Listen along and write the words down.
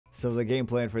So the game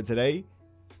plan for today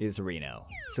is RENO.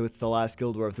 So it's the last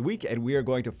Guild War of the week, and we are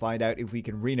going to find out if we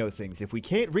can RENO things. If we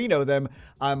can't RENO them,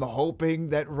 I'm hoping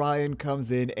that Ryan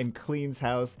comes in and cleans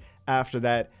house after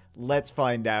that. Let's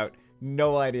find out.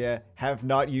 No idea. Have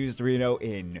not used RENO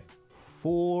in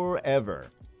forever.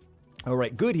 All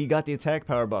right, good. He got the attack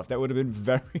power buff. That would have been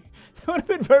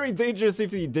very dangerous if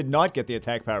he did not get the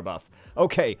attack power buff.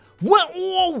 Okay. Well,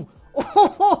 whoa.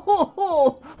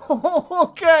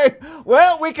 Okay.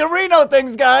 Well, we can RENO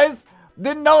things, guys.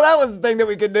 Didn't know that was a thing that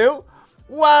we could do.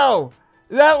 Wow.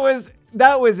 That was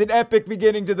an epic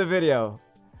beginning to the video.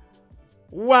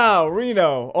 Wow,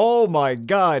 RENO. Oh my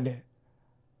god.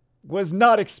 Was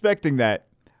not expecting that.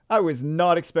 I was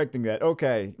not expecting that.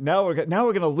 Okay, now we're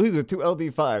gonna lose with 2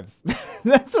 LD5s.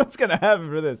 That's what's gonna happen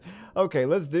for this. Okay,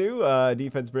 let's do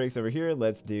defense breaks over here.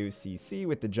 Let's do CC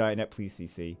with the giant net. Please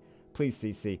CC. Please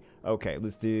CC. Okay,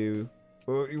 let's do.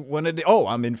 Oh,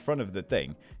 I'm in front of the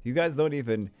thing. You guys don't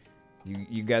even.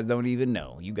 You guys don't even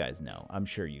know. You guys know. I'm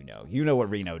sure you know. You know what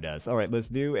RENO does. All right, let's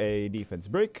do a defense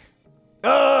break.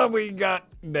 Oh, we got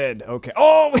dead. Okay.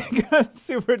 Oh, we got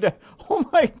super dead. Oh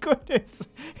my goodness.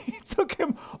 He took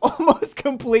him almost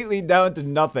completely down to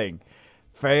nothing.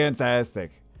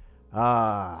 Fantastic.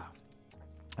 All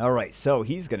right, so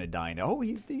he's going to die now. Oh,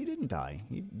 he didn't die.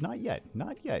 Not yet.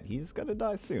 Not yet. He's going to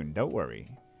die soon. Don't worry.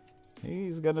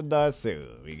 He's going to die soon.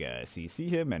 We got to CC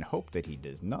him and hope that he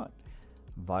does not.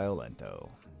 Violento.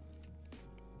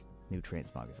 New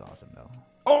transmog is awesome, though.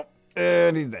 Oh!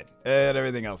 And he's dead. And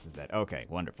everything else is dead. Okay,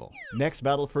 wonderful. Next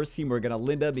battle, first team, we're going to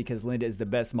Linda because Linda is the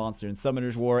best monster in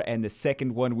Summoner's War. And the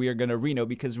second one, we are going to RENO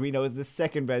because RENO is the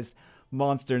second best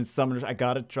monster in Summoner's. I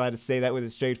got to try to say that with a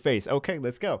straight face. Okay,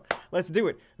 let's go. Let's do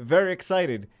it. Very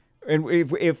excited. And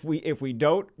if we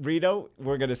don't RENO,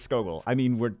 we're going to Skoggle. I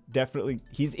mean, we're definitely...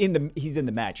 He's in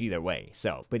the match either way.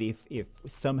 So, but if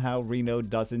somehow RENO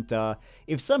doesn't...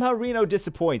 if somehow RENO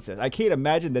disappoints us, I can't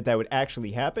imagine that would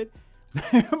actually happen.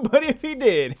 But if he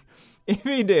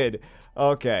did,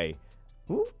 okay.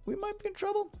 Ooh, we might be in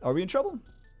trouble. Are we in trouble?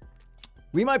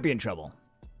 We might be in trouble.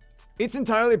 It's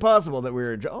entirely possible that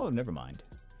we're... Oh, never mind.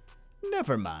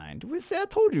 Never mind. I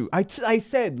told you. I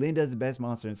said Linda's the best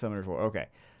monster in Summoner's War. Okay,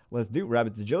 let's do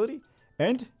Rabbit's Agility.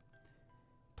 And...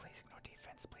 Please ignore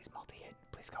defense. Please multi-hit.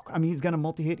 Please go. I mean, he's going to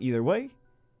multi-hit either way.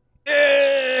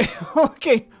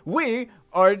 Okay, we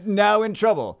are now in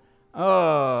trouble.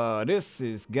 Oh, this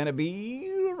is gonna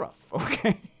be rough.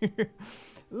 Okay.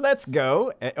 Let's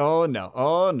go. Oh, no.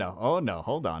 Oh, no. Oh, no.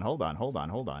 Hold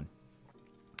on.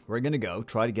 We're gonna go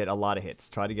try to get a lot of hits.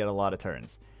 Try to get a lot of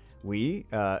turns. We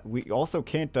also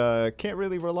can't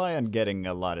really rely on getting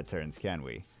a lot of turns, can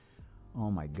we?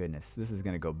 Oh, my goodness. This is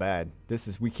gonna go bad.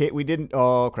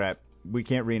 Oh, crap. We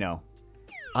can't RENO.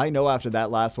 I know after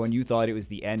that last one, you thought it was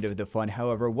the end of the fun.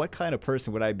 However, what kind of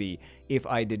person would I be if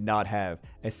I did not have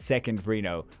a second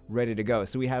RENO ready to go?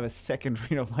 So we have a second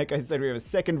RENO. Like I said, we have a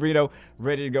second RENO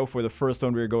ready to go for the first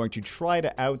one. We're going to try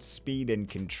to outspeed and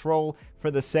control.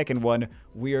 For the second one,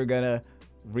 we are going to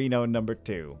RENO number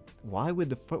 2. Why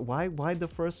the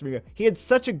first RENO? He had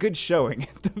such a good showing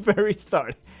at the very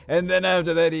start. And then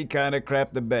after that, he kind of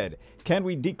crapped the bed. Can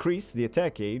we decrease the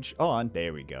attack gauge on?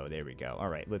 There we go. All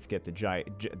right, let's get the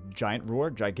giant roar,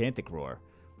 gigantic roar.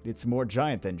 It's more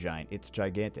giant than giant. It's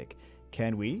gigantic.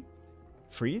 Can we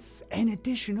freeze an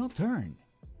additional turn?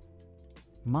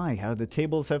 My, how the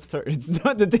tables have turned. It's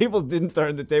not the tables didn't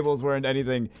turn. The tables weren't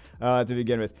anything to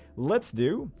begin with. Let's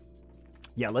do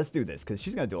this, because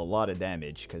she's going to do a lot of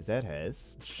damage, because that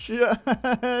has...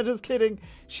 Just kidding.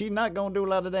 She's not going to do a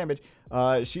lot of damage.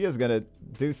 She is going to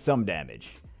do some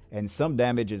damage. And some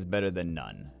damage is better than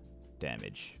none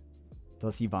damage.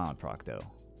 Does he violent proc, though?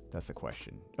 That's the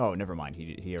question. Oh, never mind.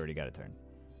 He already got a turn.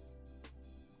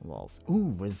 Lols.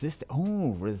 Ooh, resist...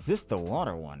 Oh, resist the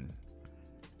water one.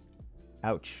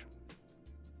 Ouch.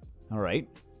 All right.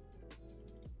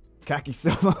 Kaki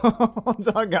Solo. Hold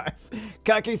on, guys.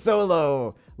 Kaki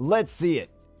Solo. Let's see it.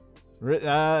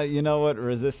 You know what?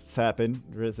 Resists happen.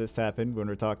 Resists happen when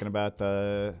we're talking about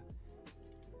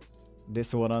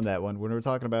this one on that one. When we're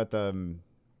talking about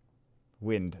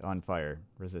wind on fire.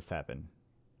 Resist happen.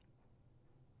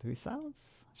 Do we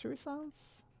silence? Should we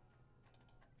silence?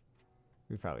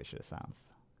 We probably should have silenced.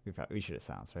 We should have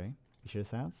silenced, right? We should have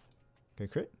silenced.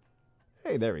 Good crit.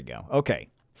 Hey, there we go. Okay.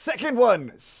 Second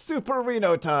one, Super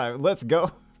RENO time. Let's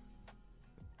go.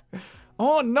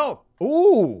 Oh, no.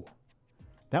 Ooh.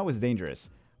 That was dangerous.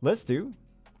 Let's do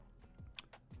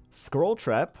Scroll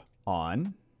Trap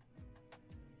on.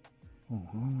 Oh,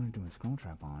 who am I doing Scroll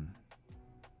Trap on?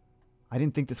 I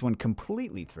didn't think this one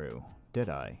completely through, did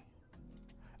I?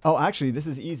 Oh, actually, this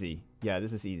is easy. Yeah,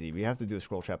 this is easy. We have to do a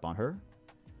Scroll Trap on her.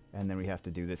 And then we have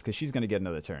to do this because she's going to get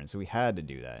another turn. So we had to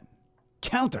do that.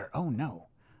 Counter! Oh, no.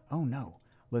 Oh, no.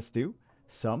 Let's do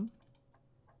some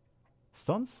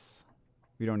stunts.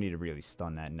 We don't need to really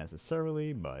stun that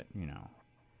necessarily, but, you know,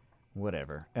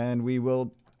 whatever. And we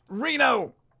will...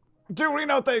 Reno! Do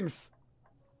Reno things!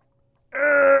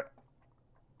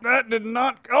 That did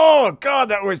not... Oh, God,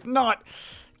 that was not...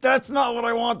 That's not what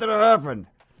I wanted to happen.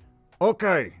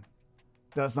 Okay.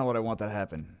 That's not what I want to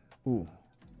happen. Ooh.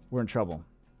 We're in trouble.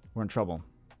 We're in trouble.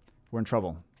 We're in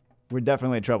trouble. We're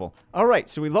definitely in trouble. All right,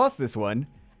 so we lost this one.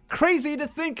 Crazy to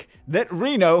think that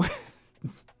Reno...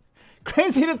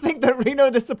 Crazy to think that Reno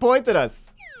disappointed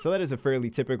us. So that is a fairly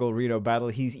typical Reno battle.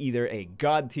 He's either a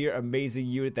god tier amazing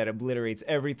unit that obliterates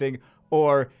everything,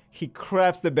 or he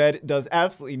crafts the bed, does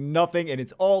absolutely nothing, and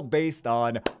it's all based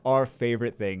on our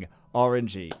favorite thing,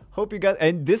 RNG. Hope you guys,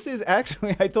 and this is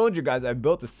actually, I told you guys, I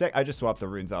built I just swapped the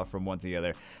runes off from one to the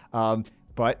other,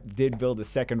 but did build a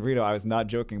second Reno. I was not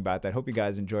joking about that. Hope you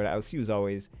guys enjoyed it. I will see you as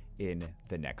always in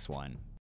the next one.